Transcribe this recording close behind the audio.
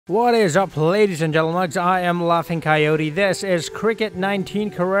What is up, ladies and gentlemen? I am Laughing Coyote. This is Cricket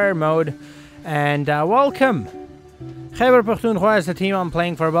 19 Career Mode, and welcome. Khyber Pakhtunkhwa is the team I'm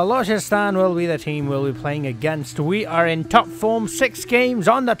playing for. Balochistan will be the team we'll be playing against. We are in top form, 6 games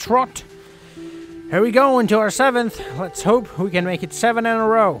on the trot. Here we go into our 7th. Let's hope we can make it 7 in a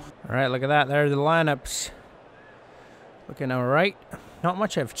row. Alright, look at that. There are the lineups. Looking alright. Not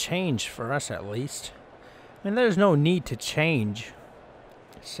much have changed for us, at least. I mean, there's no need to change.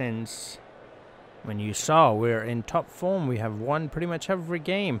 Since when you saw we're in top form, we have won pretty much every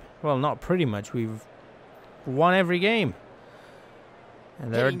game. Well, not pretty much, we've won every game.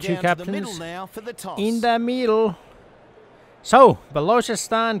 And there are 2 captains in the middle. So,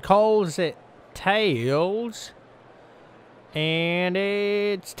 Balochistan calls it tails. And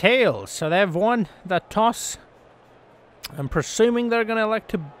it's tails. So they've won the toss. I'm presuming they're going to elect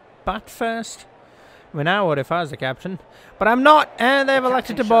to bat first. I mean, I would if I was the captain, but I'm not, and they've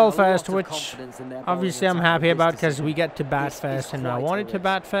elected to bowl first, which obviously I'm happy about because we get to bat first, and I wanted to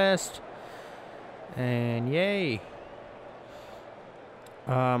bat first, and yay.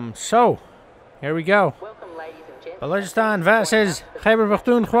 So, here we go. Balochistan versus Khyber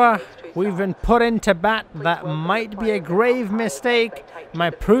Pakhtunkhwa. We've been put into bat. That might be a grave mistake,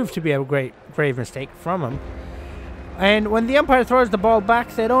 might prove to be a grave mistake from him. And when the umpire throws the ball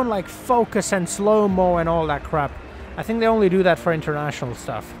back, they don't like focus and slow-mo and all that crap. I think they only do that for international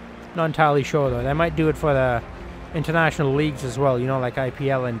stuff. Not entirely sure though. They might do it for the international leagues as well, you know, like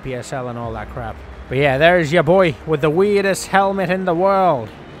IPL and PSL and all that crap. But yeah, there's your boy with the weirdest helmet in the world.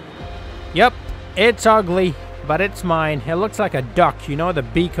 Yep, it's ugly, but it's mine. It looks like a duck, you know, the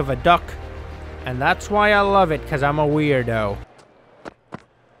beak of a duck. And that's why I love it, because I'm a weirdo.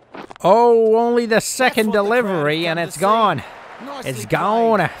 Oh, only the second delivery, and it's gone. It's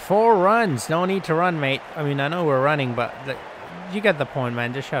gone. 4 runs. No need to run, mate. I mean, I know we're running, but you get the point,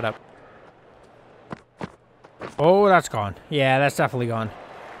 man. Just shut up. Oh, that's gone. Yeah, that's definitely gone.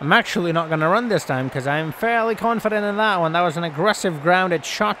 I'm actually not going to run this time because I'm fairly confident in that one. That was an aggressive grounded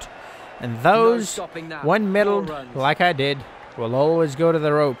shot. And those, when middled, like I did, will always go to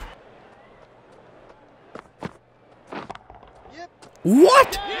the rope.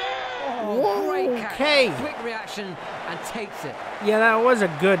 What? Okay. Quick reaction and takes it. Yeah, that was a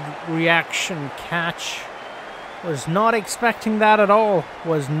good reaction catch. Was not expecting that at all.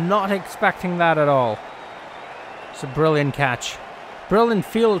 Was not expecting that at all. It's a brilliant catch. Brilliant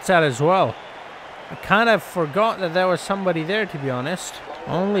field set as well. I kind of forgot that there was somebody there, to be honest.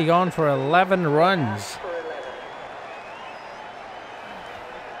 Only gone for 11 runs.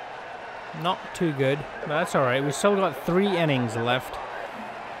 Not too good, but that's alright. We still got 3 innings left.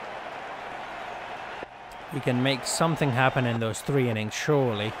 We can make something happen in those 3 innings,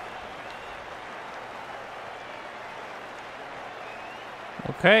 surely.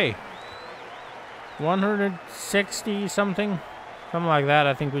 Okay. 160 something. Something like that,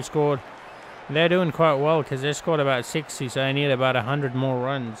 I think we scored. They're doing quite well because they scored about 60, so I need about 100 more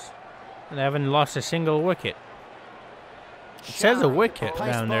runs. And they haven't lost a single wicket. It says a wicket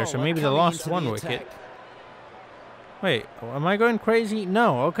down there, so maybe they lost 1 wicket. Wait, am I going crazy?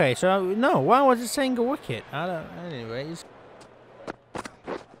 No, okay, so, no, why was it saying a wicket? I don't, anyways.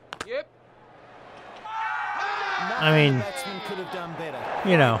 Yep. I mean,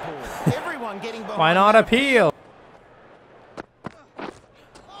 you know, why not appeal?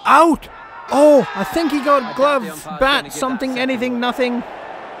 Out! Oh, I think he got glove, bat, something, anything, nothing.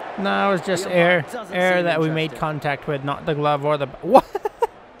 No, it was just air that we made contact with, not the glove or the... What?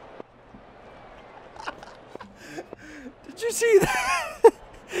 Did you see that?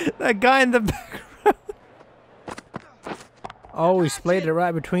 That guy in the background. Oh, he splayed it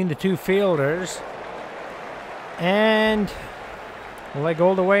right between the 2 fielders. And... will it go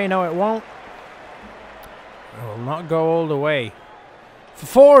all the way? No, it won't. It will not go all the way.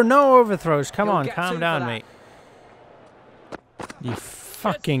 4, no overthrows. Come on, calm down, mate. You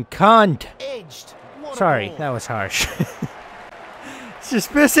fucking cunt. Sorry, that was harsh. It's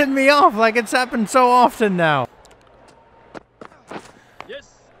just pissing me off like it's happened so often now.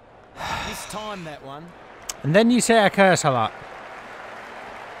 Yes. This time that one. And then you say I curse a lot.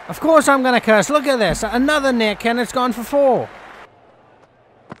 Of course I'm gonna curse. Look at this. Another nick and it's gone for 4.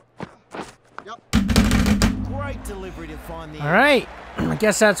 Yep. Great delivery to find the... Alright. I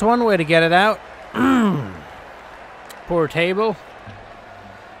guess that's one way to get it out. Poor table.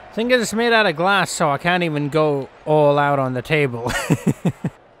 I think it's made out of glass, so I can't even go all out on the table.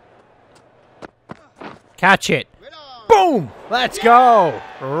 Catch it. Boom! Let's go!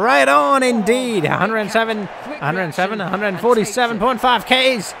 Right on indeed.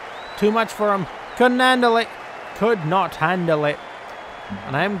 147.5 Ks. Too much for him. Couldn't handle it. Could not handle it.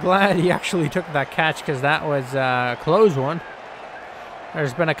 And I'm glad he actually took that catch because that was a close one.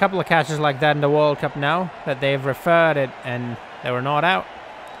 There's been a couple of catches like that in the World Cup now that they've referred it and they were not out.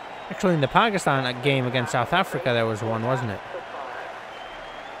 Actually, in the Pakistan game against South Africa, there was one, wasn't it?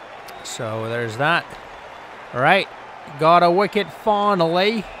 So there's that. All right, got a wicket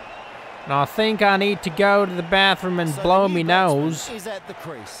finally. And I think I need to go to the bathroom and blow me nose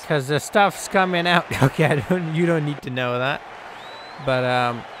because the stuff's coming out. Okay, you don't need to know that. But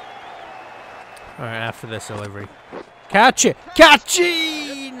all right, after this delivery, catch it, catch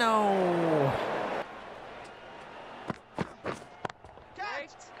it! No.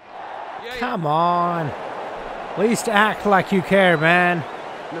 Come on. At least act like you care, man.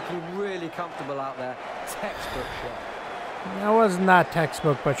 Looking really comfortable out there. Textbook shot. That wasn't that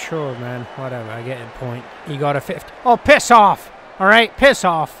textbook, but sure, man. Whatever, I get your point. You got a 50. Oh, piss off! All right, piss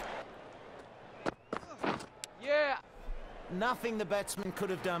off. Yeah. Nothing the batsman could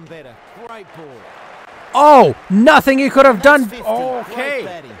have done better. Great ball. Oh, nothing he could have done. 50.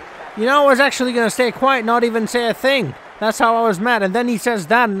 Okay. You know, I was actually going to stay quiet, not even say a thing. That's how I was mad. And then he says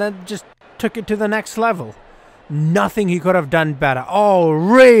that, and then just took it to the next level. Nothing he could have done better. Oh,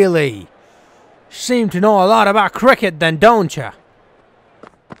 really? Seem to know a lot about cricket then, don't you?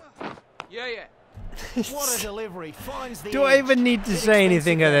 Yeah. What a delivery. Finds the Do I even need to say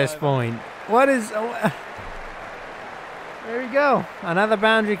anything at this point? What is... there we go. Another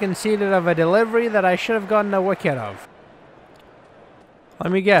boundary conceded of a delivery that I should have gotten a wicket of.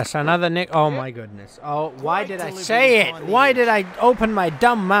 Let me guess. Another nick... Oh, my goodness. Oh, why did I say it? Why did I open my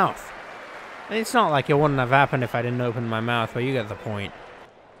dumb mouth? It's not like it wouldn't have happened if I didn't open my mouth, but you get the point.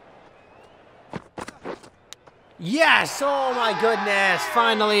 Yes! Oh my goodness!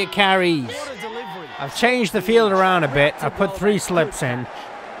 Finally it carries. I've changed the field around a bit. I put 3 slips in.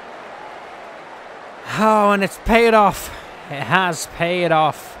 Oh, and it's paid off. It has paid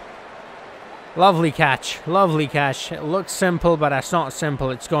off. Lovely catch. Lovely catch. It looks simple, but it's not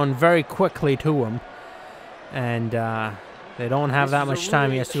simple. It's gone very quickly to him. And they don't have that much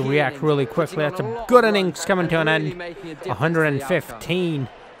time. He has to react really quickly. That's a good innings coming to an end. 115.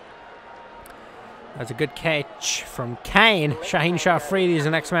 That's a good catch from Kane. Shaheen Shah Afridi is the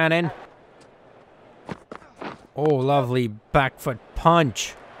next man in. Oh, lovely back foot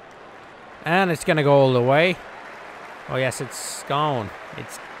punch. And it's going to go all the way. Oh, yes, it's gone.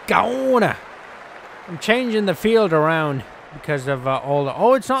 It's gone. I'm changing the field around because of all the...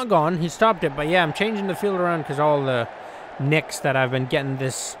 Oh, it's not gone. He stopped it. But, yeah, I'm changing the field around because all the nicks that I've been getting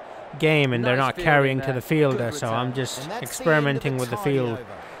this game and they're not carrying to the fielder. So I'm just experimenting with the field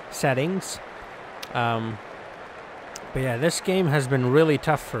settings. But yeah, this game has been really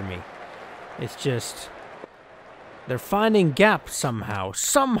tough for me. It's just they're finding gaps somehow.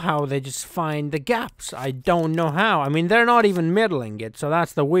 Somehow they just find the gaps. I don't know how. I mean, they're not even middling it, so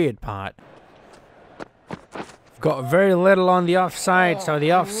that's the weird part. Got very little on the offside, so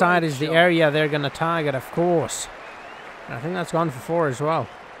the offside is the area they're going to target, of course. And I think that's gone for 4 as well.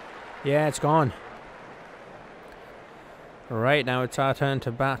 Yeah, it's gone. Right, now it's our turn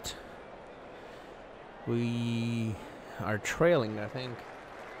to bat. We are trailing, I think.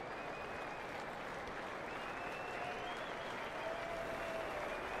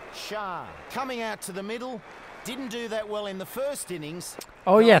 Shah coming out to the middle. Didn't do that well in the first innings.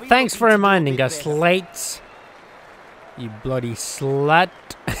 Oh yeah, thanks for reminding us, Slates. You bloody slut.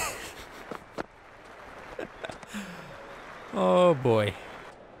 Oh boy.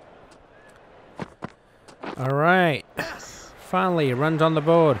 Alright. Finally, runs on the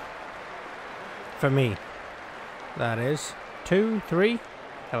board. For me. That is 2, 3.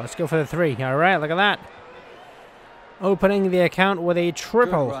 Okay, let's go for the 3. Alright, look at that. Opening the account with a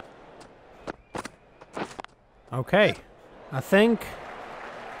triple. Okay. I think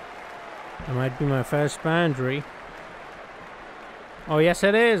it might be my first boundary. Oh, yes,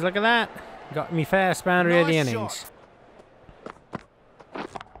 it is. Look at that. Got me first boundary of the innings.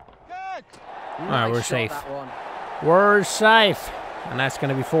 Alright, we're safe. We're safe. And that's going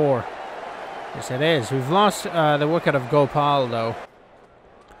to be 4. Yes, it is. We've lost the wicket of Gopal, though.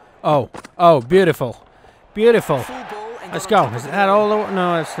 Oh, beautiful. Beautiful. Let's go. Is that all the...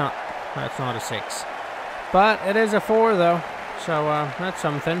 No, it's not. That's not a 6. But it is a 4, though. So, that's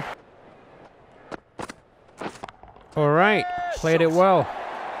something. Alright. Played it well.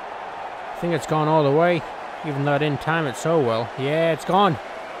 I think it's gone all the way. Even though I didn't time it so well. Yeah, it's gone.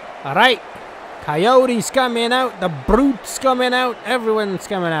 Alright. Coyote's coming out. The Brute's coming out. Everyone's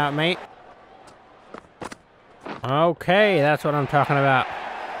coming out, mate. Okay, that's what I'm talking about.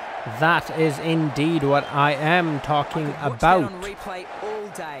 That is indeed what I am talking about. On replay all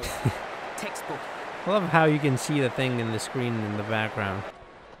day. Textbook. I love how you can see the thing in the screen in the background.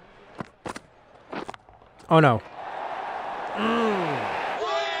 Oh no.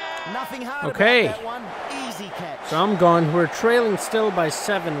 Nothing hard Okay. about that one. Easy catch. So I'm gone. We're trailing still by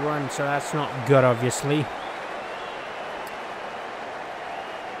 7 runs, so that's not good, obviously.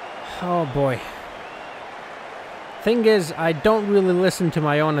 Oh boy. Thing is, I don't really listen to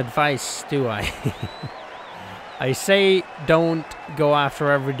my own advice, do I? I say don't go after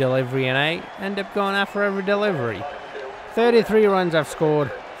every delivery, and I end up going after every delivery. 33 runs I've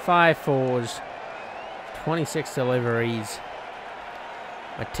scored, 5 fours, 26 deliveries.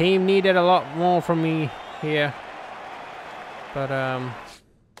 My team needed a lot more from me here, but I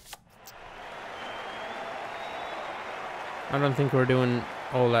don't think we're doing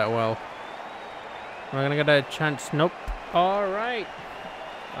all that well. We're gonna get a chance. Nope. Alright.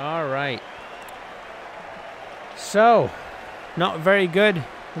 Alright. So, not very good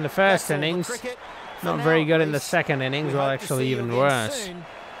in the first innings. Not very good in the second innings. Well, actually even worse.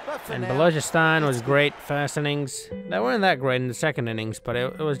 And Balochistan was great first innings. They weren't that great in the second innings, but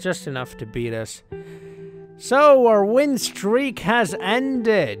it was just enough to beat us. So, our win streak has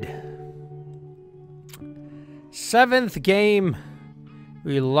ended. 7th game.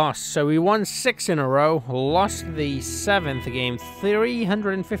 We lost, so we won 6 in a row, lost the 7th game,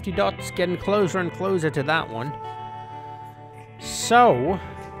 350 dots, getting closer and closer to that one. So,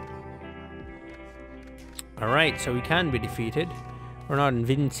 alright, so we can be defeated. We're not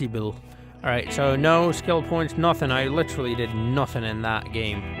invincible. Alright, so no skill points, nothing. I literally did nothing in that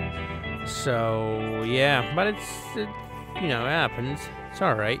game. So, yeah, but it you know, it happens. It's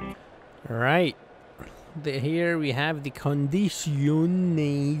alright. Alright. Here we have the conditions.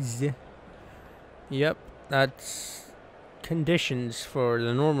 Yep, that's conditions for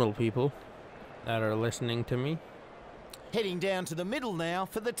the normal people that are listening to me. Heading down to the middle now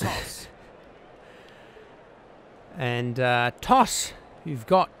for the toss. And toss, we've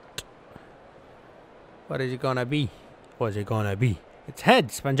got. What is it gonna be? What's it gonna be? It's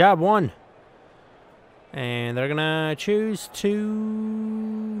heads. Punjab won. And they're gonna choose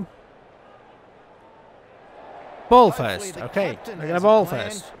to ball first. Okay, they're gonna ball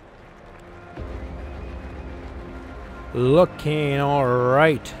first. Looking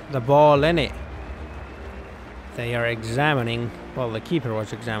alright. The ball in it. They are examining. Well, the keeper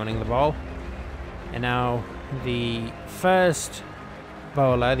was examining the ball. And now the first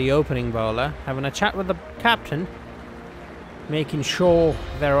bowler, the opening bowler, having a chat with the captain, making sure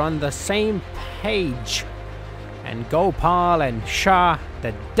they're on the same page. And Gopal and Shah,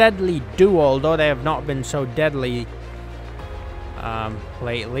 the deadly duo, although they have not been so deadly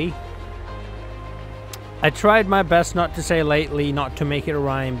lately. I tried my best not to say lately, not to make it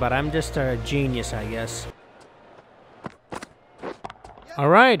rhyme, but I'm just a genius, I guess.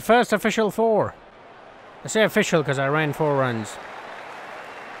 Alright, first official 4. I say official because I ran 4 runs.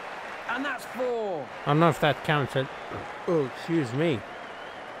 And that's 4. I don't know if that counts it. Oh, excuse me.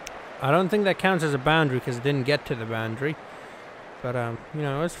 I don't think that counts as a boundary because it didn't get to the boundary. But, you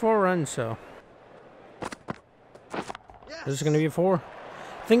know, it's 4 runs, so. Yes. Is this going to be a 4?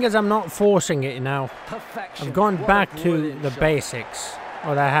 Thing is, I'm not forcing it now. Perfection. I've gone back to the basics.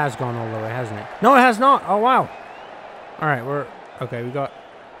 Oh, that has gone all the way, hasn't it? No, it has not. Oh, wow. Alright, we're... Okay, we got...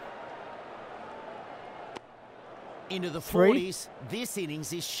 Into the 40s. This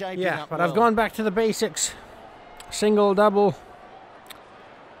innings is shaping up but well. I've gone back to the basics. Single, double.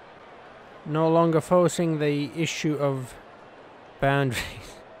 No longer forcing the issue of boundaries.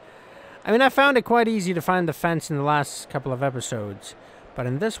 I mean, I found it quite easy to find the fence in the last couple of episodes. But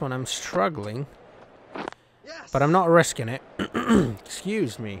in this one, I'm struggling. Yes. But I'm not risking it.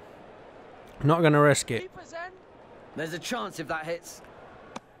 Excuse me. I'm not going to risk it. There's a chance if that hits.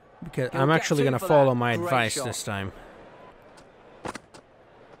 Because I'm actually going to follow my advice this time.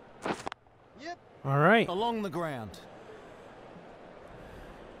 Yep. Alright. Along the ground.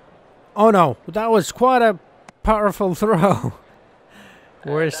 Oh no, that was quite a powerful throw.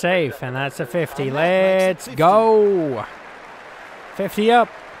 We're safe, and that's a 50. Let's go. 50 up,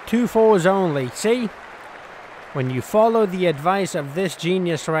 2 fours only. See? When you follow the advice of this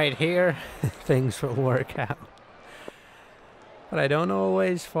genius right here, things will work out. But I don't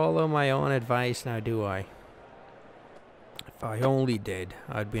always follow my own advice now, do I? If I only did,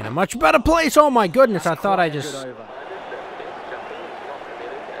 I'd be in a much better place. Oh my goodness, I thought I just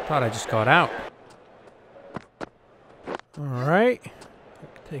got out. Alright.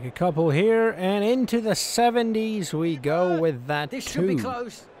 Take a couple here, and into the 70s we go with that This 2. should be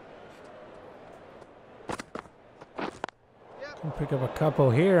close. Pick up a couple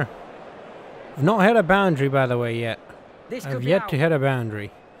here. I've not hit a boundary, by the way, yet. This I've could yet be to hit a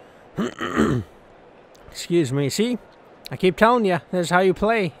boundary. Excuse me. See? I keep telling you, this is how you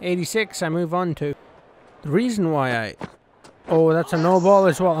play. 86, I move on to. The reason why I... Oh, that's a no ball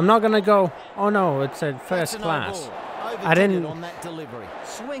as well. I'm not going to go... Oh no, it's a first class. I didn't... On that delivery.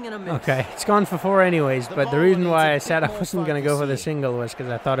 Swing and a miss. Okay, it's gone for 4 anyways, but the reason why I said I wasn't going to go for the single was because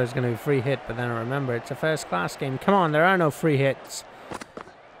I thought it was going to be a free hit, but then I remember it's a first class game. Come on, there are no free hits.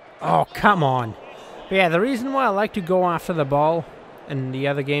 Oh, come on. But yeah, the reason why I like to go after the ball in the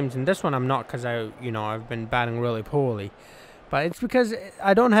other games, and this one I'm not because I've been batting really poorly. But it's because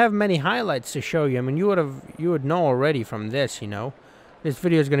I don't have many highlights to show you. I mean, you would know already from this, you know. This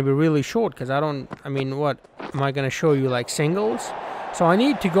video is going to be really short because what am I going to show you, like singles? So I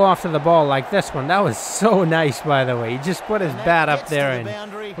need to go after the ball like this one. That was so nice, by the way. He just put his bat up there and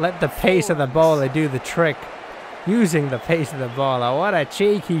let the pace of the ball do the trick. Using the pace of the ball. Oh, what a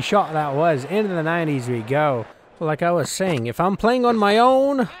cheeky shot that was. Into the 90s we go. Well, like I was saying, if I'm playing on my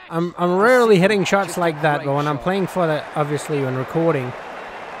own, I'm rarely hitting shots like that. But when I'm playing for the, obviously when recording,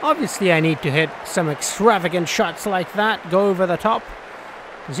 obviously I need to hit some extravagant shots like that. Go over the top.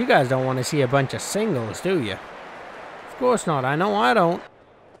 Because you guys don't want to see a bunch of singles, do you? Of course not. I know I don't.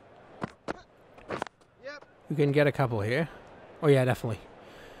 We can get a couple here. Oh yeah, definitely.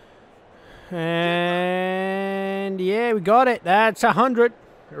 And yeah, we got it. That's 100.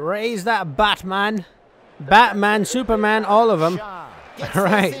 Raise that Batman. Batman, Superman, all of them.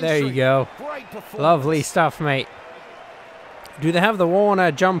 Right, there you go. Lovely stuff, mate. Do they have the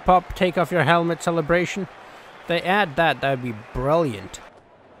Warner jump up, take off your helmet celebration? If they add that, that'd be brilliant.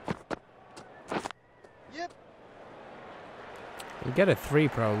 We'll get a 3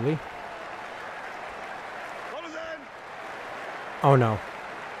 probably. Oh no.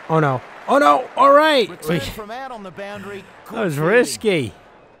 Oh no. Oh no! Alright! That was risky.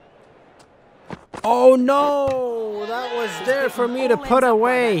 Oh no! That was there for me to put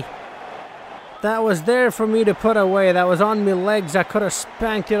away. That was there for me to put away. That was on my legs. I could have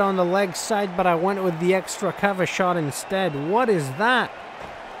spanked it on the leg side, but I went with the extra cover shot instead. What is that?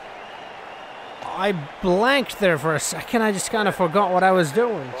 I blanked there for a second. I just kind of forgot what I was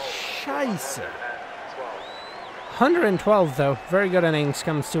doing. Scheisse. 112 though. Very good innings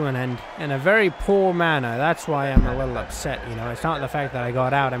comes to an end in a very poor manner. That's why I'm a little upset, you know. It's not the fact that I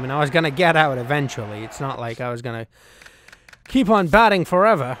got out. I mean, I was going to get out eventually. It's not like I was going to keep on batting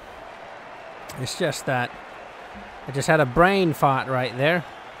forever. It's just that I just had a brain fart right there.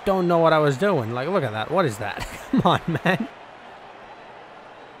 Don't know what I was doing. Like, look at that. What is that? Come on, man.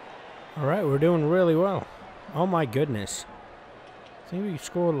 Alright, we're doing really well. Oh my goodness. I think we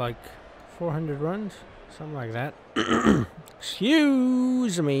scored like 400 runs. Something like that.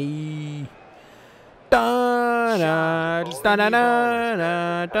 Excuse me.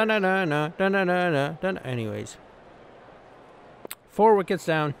 Anyways. 4 wickets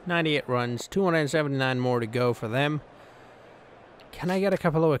down, 98 runs, 279 more to go for them. Can I get a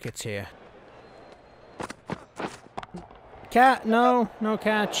couple of wickets here? No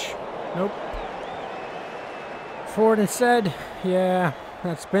catch. Nope. Ford instead. Yeah,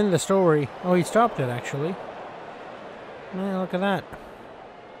 that's been the story. Oh, he stopped it actually. Man, look at that.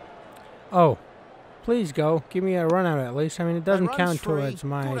 Oh, please go. Give me a run out at least. I mean, it doesn't count towards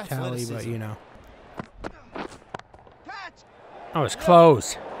my tally, but you know. That was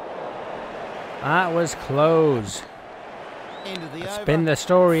close. That was close. It's been the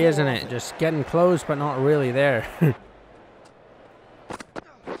story, isn't it? Just getting close, but not really there.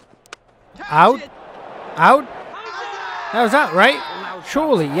 Out? Out? That was out, right?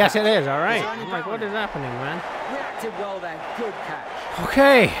 Surely. Yes, it is. All right. I'm like, what is happening, man? Reacted well there. Good catch.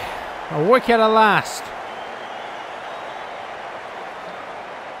 Okay. A wicket at last.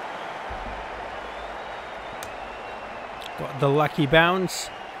 Got the lucky bounce.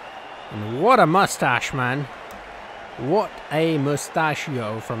 And what a mustache, man. What a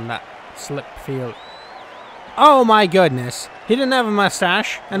mustachio from that slip field. Oh my goodness. He didn't have a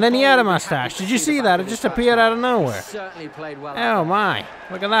mustache, and then he had a mustache. Did you see that? It just appeared out of nowhere. Oh my.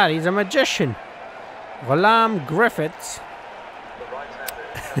 Look at that. He's a magician. Ghulam Griffiths.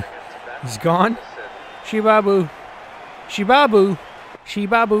 He's gone. Shibabu. Shibabu.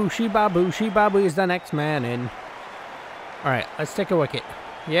 Shibabu. Shibabu. Shibabu is the next man in. Alright, let's take a wicket.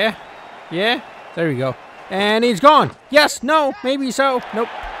 Yeah? Yeah? There we go. And he's gone. Yes, no, maybe so. Nope.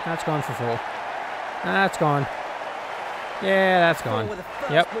 That's gone for 4. That's gone. Yeah, that's gone.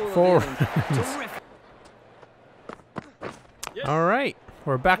 Yep, 4. Alright,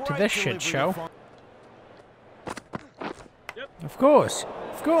 we're back to this shit show. Of course.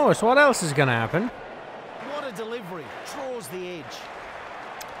 Of course, what else is gonna happen? What a delivery. Draws the edge.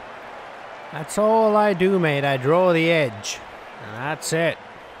 That's all I do, mate. I draw the edge. And that's it.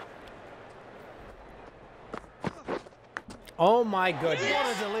 Oh my goodness.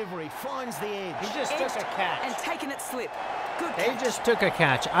 What a delivery. Finds the edge. He just took a catch. And taking it slip. Good They catch. just took a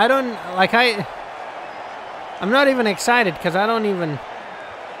catch. I don't, like, I'm not even excited because I don't even,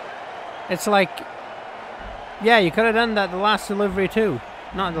 it's like, yeah, you could have done that the last delivery too.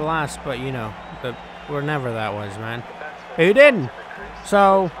 Not the last, but you know, whenever that was, man. You didn't.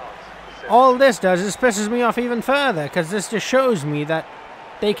 So, all this does is pisses me off even further because this just shows me that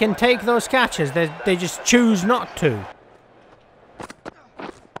they can take those catches. They just choose not to.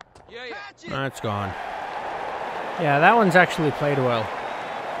 That's gone. Yeah, that one's actually played well.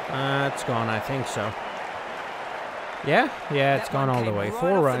 It's gone, I think so. Yeah, it's gone all the way.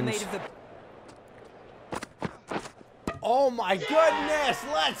 4 runs. Oh my goodness,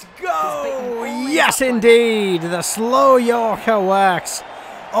 let's go! Yes, indeed, the slow Yorker works.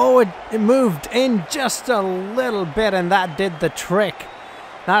 Oh, it moved in just a little bit and that did the trick.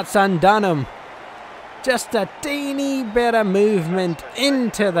 That's undone him. Just a teeny bit of movement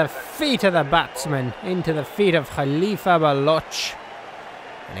into the feet of the batsman, into the feet of Khalifa Baloch.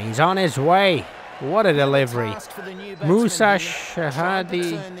 And he's on his way. What a delivery. Musa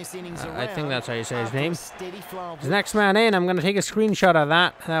Shahadi, I think that's how you say his name. His next man in, I'm going to take a screenshot of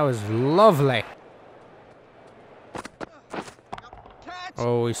that. That was lovely.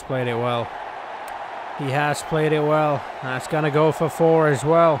 Oh, he's played it well. He has played it well. That's going to go for 4 as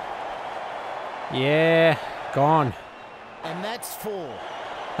well. Yeah, gone. And that's 4.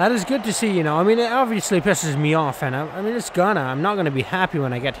 That is good to see, you know. I mean, it obviously pisses me off, and I mean, I'm not going to be happy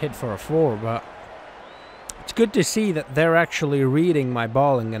when I get hit for a 4, but it's good to see that they're actually reading my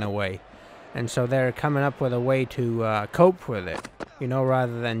bowling in a way. And so they're coming up with a way to cope with it, you know,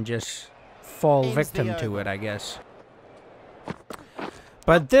 rather than just fall victim to it, I guess.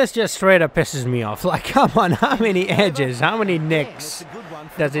 But this just straight up pisses me off. Like, come on, how many edges, how many nicks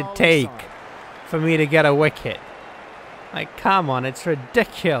does it take for me to get a wicket? Like, come on, it's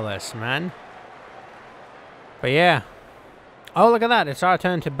ridiculous, man. But yeah. Oh, look at that, it's our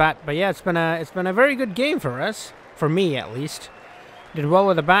turn to bat. But yeah, it's been a very good game for us. For me, at least. Did well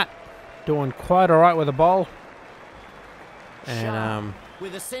with the bat. Doing quite alright with the ball. And,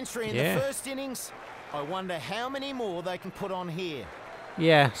 with a century in the first innings, I wonder how many more they can put on here.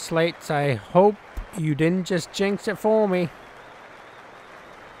 Yeah, Slates, I hope you didn't just jinx it for me.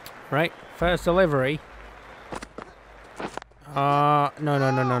 Right, first delivery. No.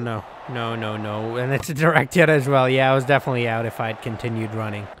 No. And it's a direct hit as well. Yeah, I was definitely out if I'd continued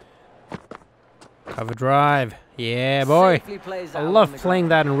running. Cover drive. Yeah, boy. I love playing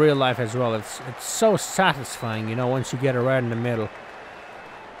that in real life as well. It's so satisfying, you know, once you get it right in the middle.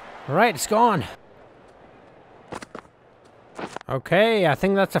 Alright, it's gone. Okay, I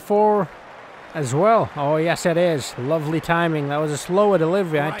think that's a 4 as well. Oh, yes, it is. Lovely timing. That was a slower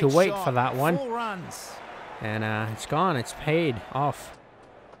delivery. I had to wait for that one. 4 runs. And it's gone. It's paid off.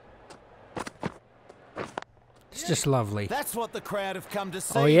 It's just lovely. That's what the crowd have come to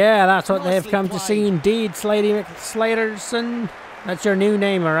see. Oh, yeah, that's what they've come to see indeed, Slady McSlaterson. That's your new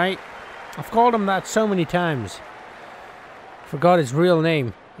name, alright? I've called him that so many times. Forgot his real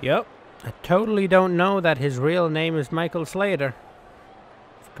name. Yep. I totally don't know that his real name is Michael Slater.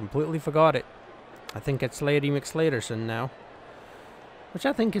 Completely forgot it. I think it's Slady McSlaterson now. Which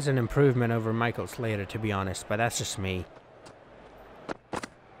I think is an improvement over Michael Slater, to be honest, but that's just me.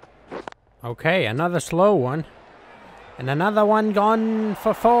 Okay, another slow one. And another one gone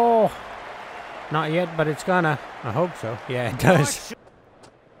for 4. Not yet, but it's gonna. I hope so. Yeah, it does.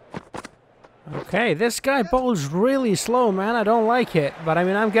 Okay, this guy bowls really slow, man. I don't like it. But, I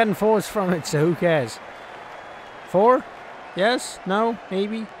mean, I'm getting 4s from it, so who cares? 4? Yes? No?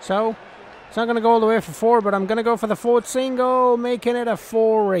 Maybe? So? It's not going to go all the way for 4, but I'm going to go for the 4th single, making it a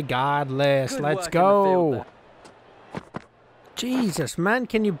 4 regardless. Let's go. Jesus, man,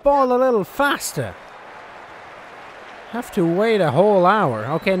 can you ball a little faster? Have to wait a whole hour.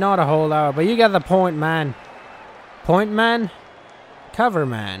 Okay, not a whole hour, but you get the point, man. Point man? Cover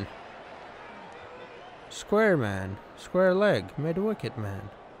man. Square man. Square leg. Mid-wicket man.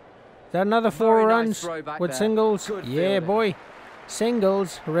 Is that another 4 runs with singles? Yeah, boy.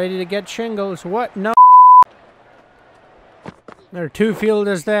 Singles, ready to get shingles. What? No. There are 2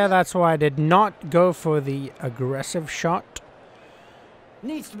 fielders there. That's why I did not go for the aggressive shot.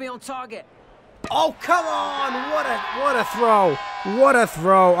 Needs to be on target. Oh, come on. What a throw. What a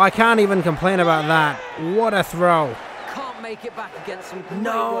throw. I can't even complain about that. What a throw. Can't make it back against some great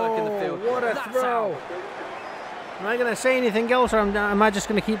work in the field. What a throw. Am I going to say anything else, or am I just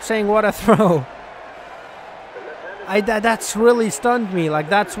going to keep saying what a throw? That's really stunned me. Like,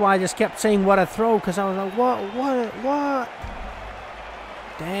 that's why I just kept saying what a throw, because I was like, what?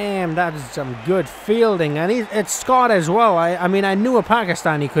 Damn, that is some good fielding. And it's Scott as well. I mean, I knew a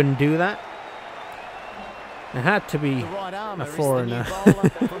Pakistani couldn't do that. It had to be a foreigner.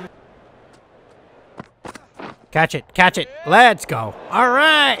 Catch it, catch it. Let's go. All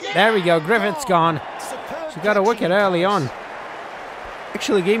right. There we go. Griffith's gone. She got a wicket early on.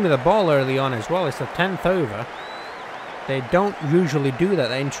 Actually gave me the ball early on as well. It's the 10th over. They don't usually do that.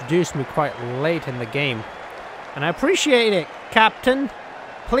 They introduced me quite late in the game. And I appreciate it, Captain.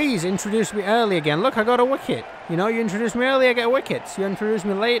 Please introduce me early again. Look, I got a wicket. You know, you introduce me early, I get wickets. You introduce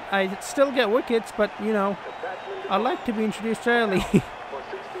me late, I still get wickets. But, you know, I like to be introduced early.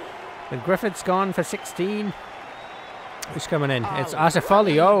 The Griffith's gone for 16. Who's coming in? It's Asif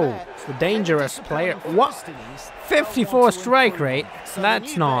Ali. Oh, it's the dangerous player. What? 54 strike rate?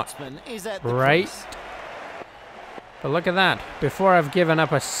 That's not right. But look at that. Before I've given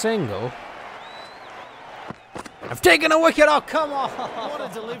up a single, I've taken a wicket. Oh, come on. What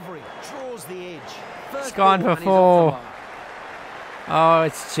a delivery. Draws the edge. It's gone for 4. Oh,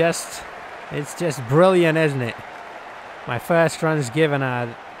 it's just brilliant, isn't it? My first run's given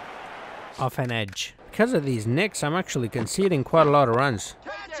off an edge. Because of these nicks, I'm actually conceding quite a lot of runs.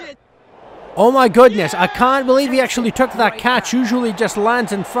 Oh my goodness, I can't believe he actually took that catch. Usually just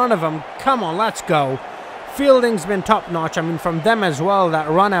lands in front of him. Come on, let's go. Fielding's been top notch. I mean, from them as well, that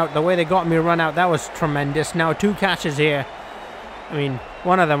run out, the way they got me run out, that was tremendous. Now 2 catches here. I mean,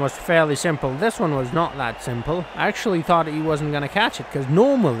 one of them was fairly simple. This one was not that simple. I actually thought he wasn't going to catch it, because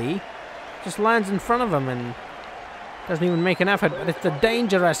normally just lands in front of him and doesn't even make an effort. But it's the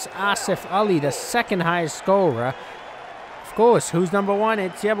dangerous Asif Ali, the second highest scorer. Of course, who's number 1?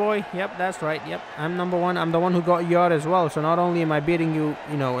 It's your boy. Yep, that's right. Yep, I'm number 1. I'm the one who got you out as well. So not only am I beating you,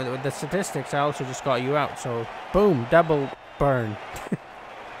 you know, with the statistics, I also just got you out. So, boom, double burn.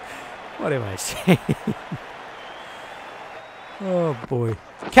 What am I saying? Oh, boy.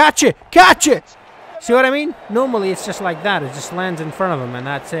 Catch it! Catch it! See what I mean? Normally, it's just like that. It just lands in front of him, and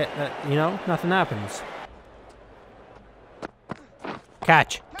that's it. You know, nothing happens.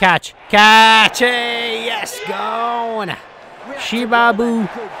 Catch, catch, catch! Hey, yes, go! Shibabu,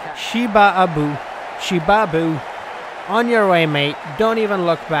 Shiba-abu, Shibabu. On your way, mate. Don't even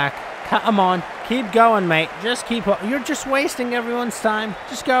look back. Come on, keep going, mate. Just keep. You're just wasting everyone's time.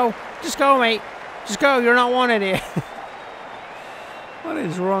 Just go, mate. Just go. You're not wanted here. What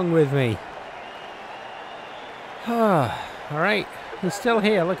is wrong with me? All right, he's still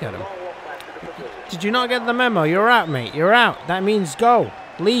here. Look at him. Did you not get the memo? You're out, mate. You're out. That means go.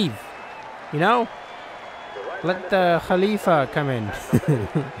 Leave. You know? Let the Khalifa come in.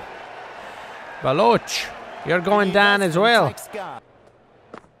 Baloch, you're going down as well.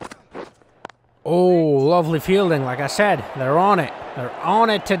 Oh, lovely fielding. Like I said, they're on it. They're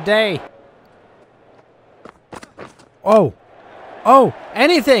on it today. Oh. Oh,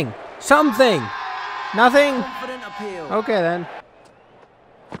 anything. Something. Nothing. Okay, then.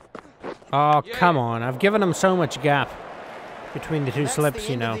 Oh, come on. I've given him so much gap between the 2 slips,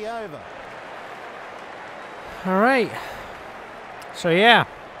 you know. All right. So, yeah.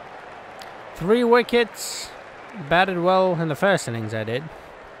 3 wickets. Batted well in the first innings, I did.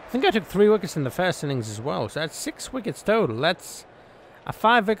 I think I took 3 wickets in the first innings as well. So, that's 6 wickets total. That's a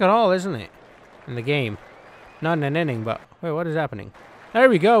 5-wicket haul, isn't it? In the game. Not in an inning, but... Wait, what is happening? There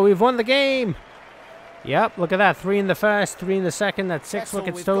we go. We've won the game. Yep, look at that. 3 in the first, 3 in the second. That's 6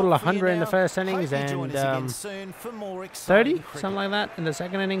 wickets total, 100 in the first innings, and 30, something like that, in the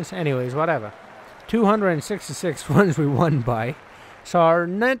second innings. Anyways, whatever. 266 runs we won by. So our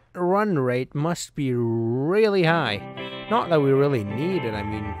net run rate must be really high. Not that we really need it. I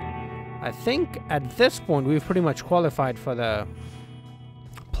mean, I think at this point we've pretty much qualified for the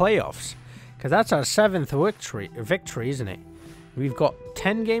playoffs. Because that's our 7th victory, isn't it? We've got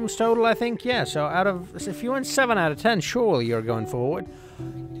 10 games total, I think. Yeah, so out of... If you win 7 out of 10, surely you're going forward.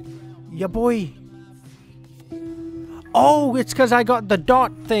 Yeah, boy. Oh, it's because I got the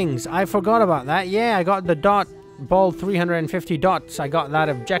dot things. I forgot about that. Yeah, I got the dot ball 350 dots. I got that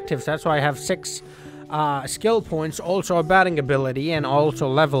objective. So that's why I have 6 skill points. Also a batting ability and also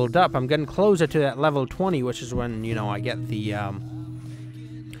leveled up. I'm getting closer to that level 20, which is when, you know, I get the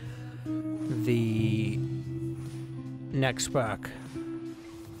next perk.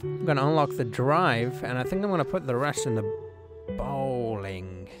 I'm going to unlock the drive, and I think I'm going to put the rest in the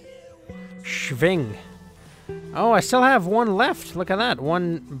bowling. Schwing. Oh, I still have 1 left. Look at that.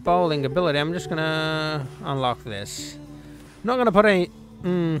 1 bowling ability. I'm just going to unlock this. I'm not going to put any...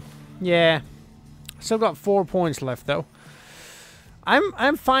 yeah. Still got 4 points left, though.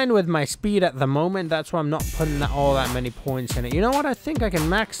 I'm fine with my speed at the moment. That's why I'm not putting all that many points in it. You know what? I think I can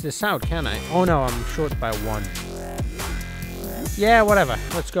max this out, can I? Oh, no. I'm short by 1. Yeah, whatever.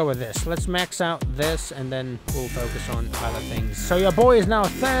 Let's go with this. Let's max out this, and then we'll focus on other things. So your boy is now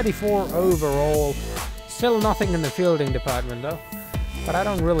 34 overall. Still nothing in the fielding department, though. But I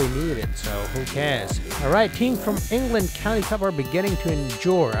don't really need it, so who cares? Alright, team from England County Cup are beginning to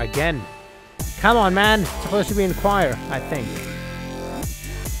endure again. Come on, man. It's supposed to be inquire, I think.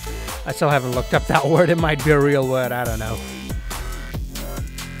 I still haven't looked up that word. It might be a real word. I don't know.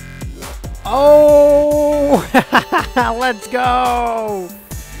 Oh! Let's go!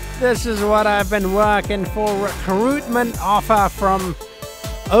 This is what I've been working for. Recruitment offer from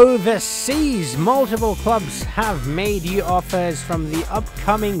overseas. Multiple clubs have made you offers from the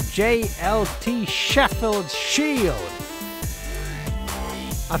upcoming JLT Sheffield Shield.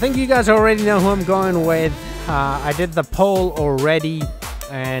 I think you guys already know who I'm going with. I did the poll already,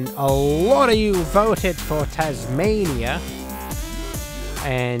 and a lot of you voted for Tasmania.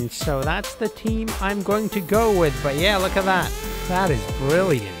 And so that's the team I'm going to go with. But yeah, look at that. That is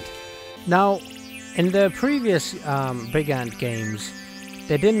brilliant. Now, in the previous Big Ant games,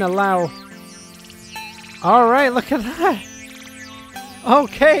 they didn't allow... Alright, look at that.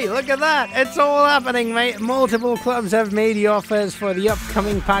 Okay, look at that. It's all happening, mate. Multiple clubs have made the offers for the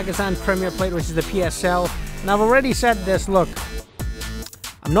upcoming Pakistan Premier Plate, which is the PSL. And I've already said this, look.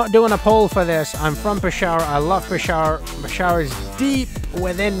 I'm not doing a poll for this. I'm from Peshawar. I love Peshawar. Peshawar is deep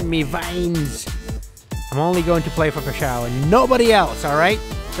within me veins. I'm only going to play for Peshawar. Nobody else, alright?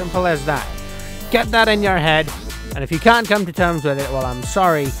 Simple as that. Get that in your head. And if you can't come to terms with it, well, I'm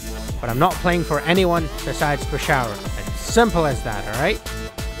sorry. But I'm not playing for anyone besides Peshawar. It's simple as that, alright?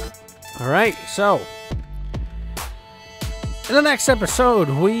 Alright, so... in the next episode,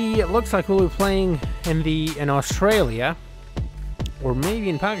 it looks like we'll be playing in Australia. Or maybe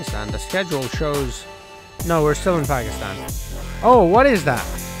in Pakistan. The schedule shows... No, we're still in Pakistan. Oh, what is that?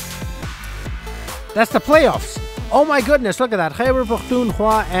 That's the playoffs. Oh my goodness, look at that. Khyber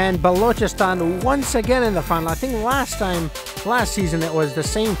Pakhtunkhwa and Balochistan once again in the final. I think last season it was the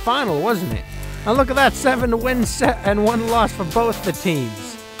same final, wasn't it? And look at that, 7 wins and 1 loss for both the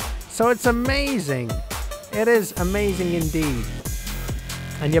teams. So it's amazing. It is amazing indeed.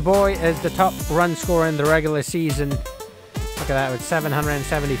 And your boy is the top run scorer in the regular season. Look at that, with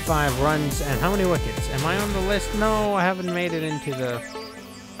 775 runs. And how many wickets? Am I on the list? No, I haven't made it into the...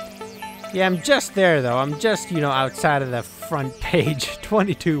 Yeah, I'm just there, though. I'm just, outside of the front page.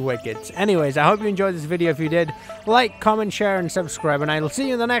 22 wickets. Anyways, I hope you enjoyed this video. If you did, like, comment, share, and subscribe. And I'll see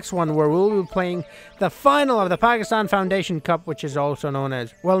you in the next one, where we'll be playing the final of the Pakistan Foundation Cup, which is also known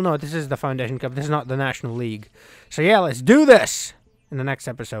as... Well, no, this is the Foundation Cup. This is not the National League. So, yeah, let's do this in the next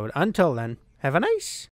episode. Until then, have a nice...